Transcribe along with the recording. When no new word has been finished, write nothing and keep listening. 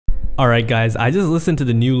Alright guys, I just listened to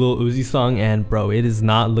the new Lil Uzi song and bro, it is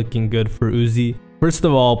not looking good for Uzi. First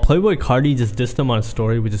of all, Playboy Carti just dissed him on a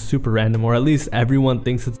story, which is super random, or at least everyone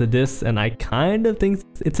thinks it's a diss, and I kind of think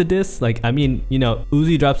it's a diss. Like, I mean, you know,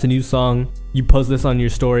 Uzi drops a new song, you post this on your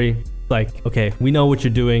story, like, okay, we know what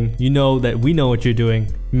you're doing, you know that we know what you're doing.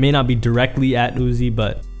 It may not be directly at Uzi,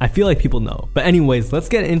 but I feel like people know. But anyways, let's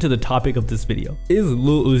get into the topic of this video. Is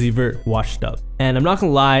Lil Uzi Vert washed up? And I'm not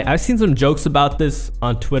gonna lie, I've seen some jokes about this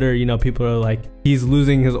on Twitter. You know, people are like, he's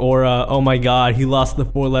losing his aura, oh my god, he lost the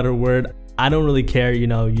 4-letter word. I don't really care, you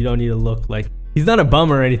know, you don't need to look like, he's not a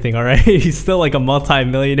bum or anything, alright? He's still like a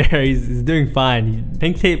multi-millionaire, he's doing fine.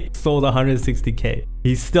 Pink Tape sold 160K.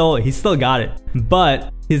 He's still got it.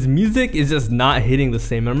 But his music is just not hitting the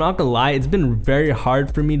same. And I'm not gonna lie, it's been very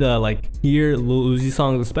hard for me to like hear Lil Uzi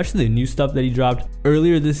songs, especially the new stuff that he dropped.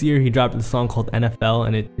 Earlier this year, he dropped a song called NFL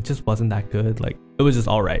and it just wasn't that good. Like, it was just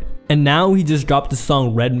alright. And now he just dropped the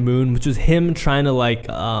song Red Moon, which was him trying to like,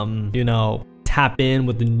 you know, tap in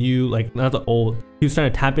with the new, like, not the old, he was trying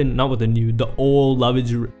to tap in, not with the new, the old Love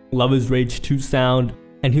is Rage 2 sound,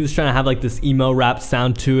 and he was trying to have like this emo rap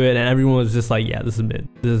sound to it, and everyone was just like, yeah, this is mid,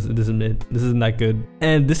 this is mid, this isn't that good.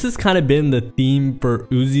 And this has kind of been the theme for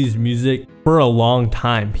Uzi's music for a long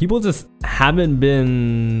time. People just haven't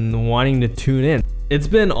been wanting to tune in. It's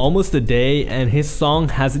been almost a day and his song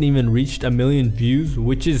hasn't even reached 1 million views,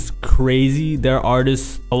 which is crazy. There are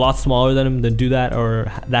artists a lot smaller than him that do that, or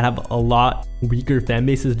that have a lot weaker fan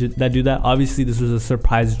bases that do that. Obviously, this was a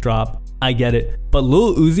surprise drop. I get it. But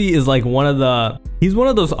Lil Uzi is like he's one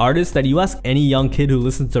of those artists that you ask any young kid who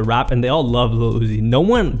listens to rap and they all love Lil Uzi. No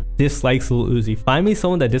one dislikes Lil Uzi. Find me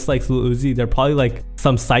someone that dislikes Lil Uzi, they're probably like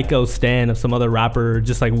some psycho stan of some other rapper,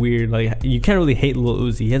 just like weird. Like, you can't really hate Lil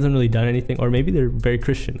Uzi. He hasn't really done anything, or maybe they're very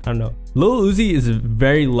Christian. I don't know. Lil Uzi is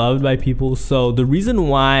very loved by people, so the reason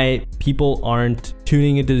why people aren't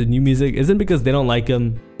tuning into the new music isn't because they don't like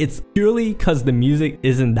him. It's purely because the music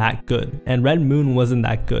isn't that good, and Red Moon wasn't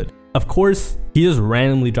that good. Of course, he just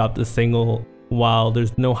randomly dropped a single while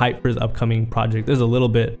there's no hype for his upcoming project. There's a little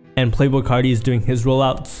bit, and Playboy Carti is doing his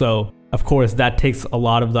rollout, so of course that takes a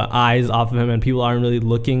lot of the eyes off of him and people aren't really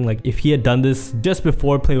looking. Like, if he had done this just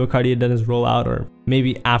before Playboy Carti had done his rollout, or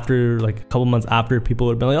maybe after, like a couple months after, people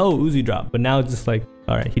would have been like, oh, Uzi dropped. But now it's just like,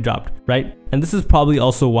 all right, he dropped, right? And this is probably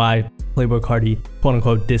also why Playboy Carti, quote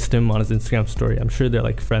unquote, dissed him on his Instagram story. I'm sure they're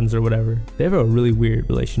like friends or whatever. They have a really weird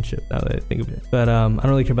relationship now that I think of it. But I don't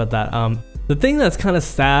really care about that. The thing that's kind of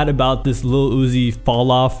sad about this Lil Uzi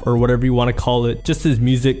fall off, or whatever you want to call it, just his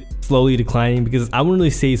music slowly declining, because I wouldn't really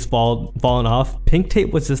say he's fallen off. Pink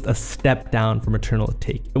Tape was just a step down from Eternal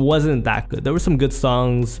Take. It wasn't that good. There were some good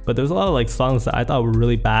songs, but there was a lot of like songs that I thought were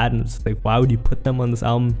really bad, and it's like, why would you put them on this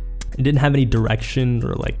album? It didn't have any direction,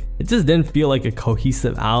 or like, it just didn't feel like a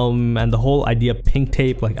cohesive album. And the whole idea of Pink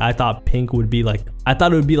Tape, like, I thought Pink would be like, I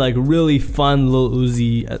thought it would be like really fun Lil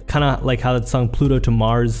Uzi, kind of like how that song Pluto to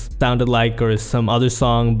Mars sounded like, or some other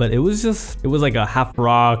song, but it was like a half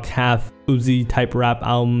rock, half Uzi type rap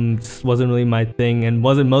album. Just wasn't really my thing, and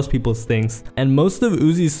wasn't most people's things. And most of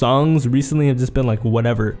Uzi's songs recently have just been like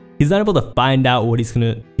whatever. He's not able to find out what he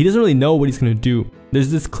doesn't really know what he's gonna do. There's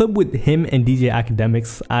this clip with him and DJ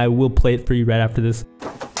Academics. I will play it for you right after this.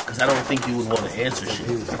 Because I don't think you would want to answer shit.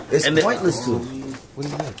 It's pointless to.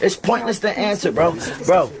 It's pointless to answer, bro.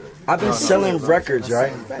 Bro, I've been selling records,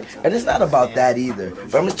 right? And it's not about that either.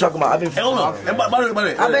 But I'm just talking about, I've been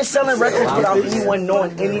selling records without anyone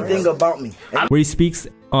knowing anything about me. Where he speaks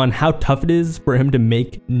on how tough it is for him to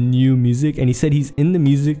make new music. And he said he's in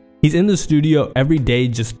the studio every day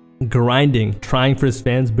just grinding, trying for his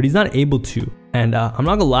fans, but he's not able to. And I'm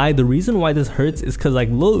not gonna lie, the reason why this hurts is because like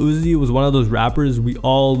Lil Uzi was one of those rappers we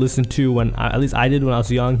all listened to when, at least I did when I was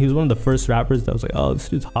young. He was one of the first rappers that was like, oh, this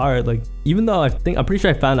dude's hard. Like, even though I'm pretty sure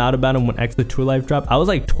I found out about him when XO Tour Life dropped. I was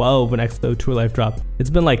like 12 when XO Tour Life dropped. It's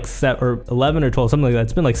been like 11 or 12, something like that.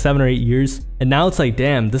 It's been like 7 or 8 years. And now it's like,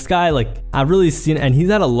 damn, this guy, like, I've really seen, and he's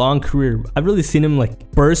had a long career. I've really seen him like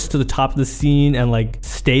burst to the top of the scene and like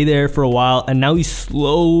stay there for a while. And now he's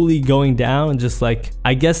slowly going down, and just like,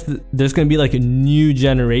 I guess there's gonna be like a new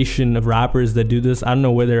generation of rappers that do this. I don't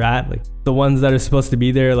know where they're at. Like, the ones that are supposed to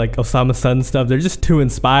be there, like Osama Sun stuff, they're just too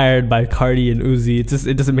inspired by Carti and Uzi.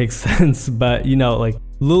 It doesn't make sense. But you know, like,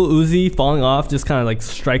 Lil Uzi falling off just kind of like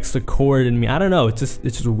strikes a chord in me. I don't know, it's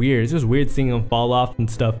just weird. It's just weird seeing him fall off and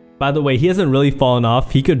stuff. By the way, he hasn't really fallen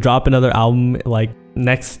off. He could drop another album like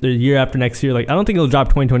year after next year. Like, I don't think he'll drop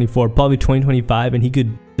 2024, probably 2025, and he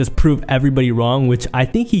could just prove everybody wrong, which I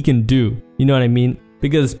think he can do. You know what I mean?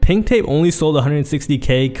 Because Pink Tape only sold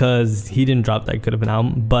 160K because he didn't drop that good of an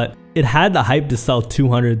album, but it had the hype to sell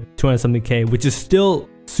 200 something K, which is still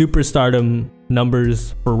superstardom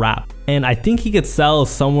numbers for rap, and I think he could sell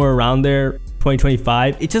somewhere around there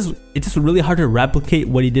 2025. It's just really hard to replicate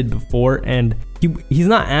what he did before, and he's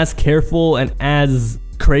not as careful and as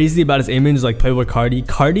crazy about his image like Playboy Carti.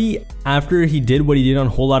 Carti, after he did what he did on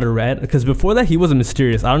Whole Lotta Red, because before that he wasn't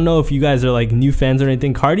mysterious. I don't know if you guys are like new fans or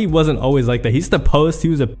anything. Carti wasn't always like that. He used to post, he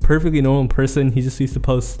was a perfectly normal person. He just used to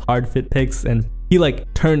post hard fit pics, and he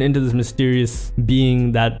like turned into this mysterious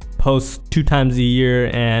being that posts 2 times a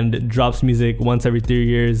year and drops music once every 3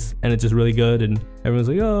 years, and it's just really good, and everyone's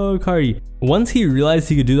like, oh, Carti. Once he realized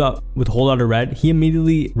he could do that with Whole Lotta Red, he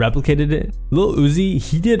immediately replicated it. Lil Uzi,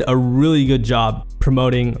 he did a really good job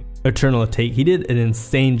promoting Eternal Atake. He did an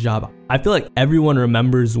insane job. I feel like everyone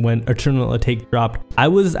remembers when Eternal Atake dropped. I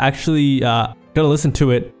was actually gonna listen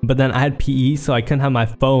to it, but then I had PE, so I couldn't have my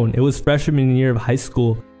phone. It was freshman year of high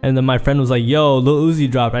school, and then my friend was like, yo, Lil Uzi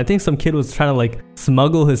dropped. I think some kid was trying to like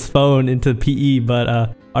smuggle his phone into PE,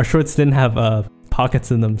 but our shorts didn't have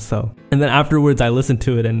pockets in them. So, and then afterwards I listened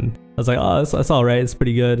to it and I was like, oh, that's all right, it's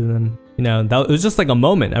pretty good. And then, you know, it was just like a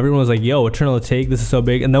moment. Everyone was like, yo, Eternal Atake, this is so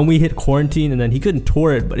big. And then we hit quarantine, and then he couldn't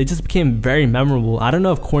tour it, but it just became very memorable. I don't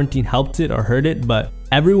know if quarantine helped it or hurt it, but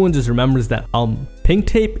everyone just remembers that album. Pink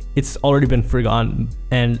Tape, it's already been forgotten,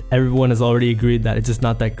 and everyone has already agreed that it's just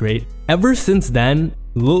not that great. Ever since then,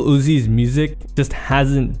 Lil Uzi's music just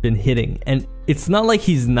hasn't been hitting, and it's not like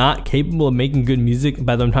he's not capable of making good music,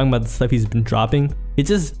 but I'm talking about the stuff he's been dropping. He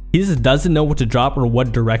just doesn't know what to drop or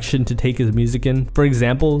what direction to take his music in. For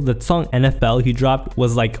example, the song NFL he dropped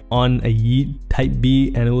was like on a Yeet type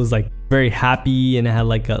beat, and it was like very happy, and it had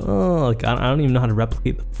like a I don't even know how to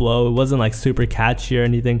replicate the flow. It wasn't like super catchy or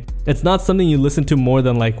anything. It's not something you listen to more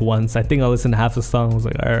than like once. I think I listened to half the song. I was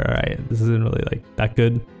like, all right, this isn't really like that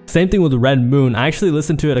good. Same thing with Red Moon. I actually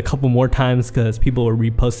listened to it a couple more times because people were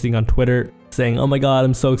reposting on Twitter saying, oh my god,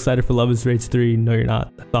 I'm so excited for Love is Rage 3. No, you're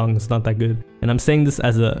not. That song is not that good. And I'm saying this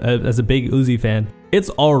as a big Uzi fan. It's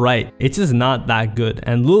alright. It's just not that good.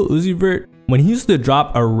 And Lil Uzi Vert, when he used to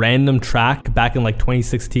drop a random track back in like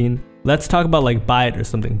 2016, let's talk about like Buy It or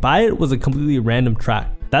something. Buy It was a completely random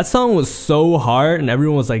track. That song was so hard, and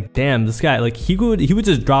everyone was like, damn, this guy, like he would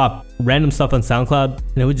just drop random stuff on SoundCloud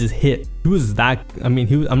and it would just hit. He was that, I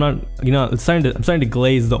mean, I'm not, you know, I'm starting to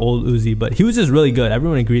glaze the old Uzi, but he was just really good.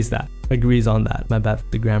 Everyone agrees on that. My bad for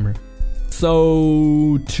the grammar.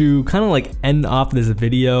 So to kind of like end off this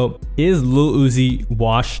video, is Lil Uzi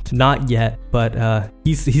washed? Not yet, but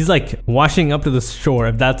he's like washing up to the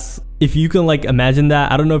shore. If you can like imagine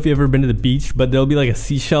that. I don't know if you've ever been to the beach, but there'll be like a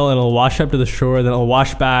seashell and it'll wash up to the shore, then it'll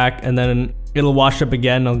wash back, and then it'll wash up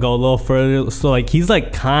again, it'll go a little further. So like he's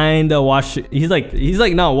like kind of washed, he's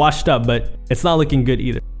like not washed up, but it's not looking good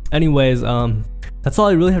either. Anyways, that's all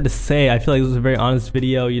I really have to say. I feel like this was a very honest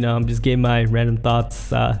video, you know. I'm just giving my random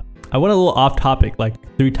thoughts. I went a little off topic like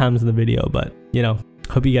 3 times in the video, but you know,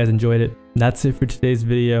 hope you guys enjoyed it. That's it for today's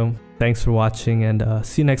video. Thanks for watching, and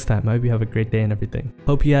see you next time. I hope you have a great day and everything.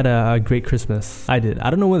 Hope you had a great Christmas. I did. I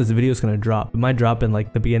don't know when this video is gonna drop. It might drop in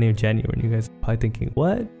like the beginning of January, and you guys are probably thinking,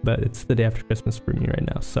 what? But it's the day after Christmas for me right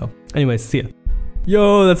now. So anyways, see ya.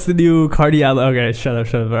 Yo, that's the new Carti album. Okay, shut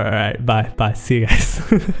up. All right, bye. See you guys.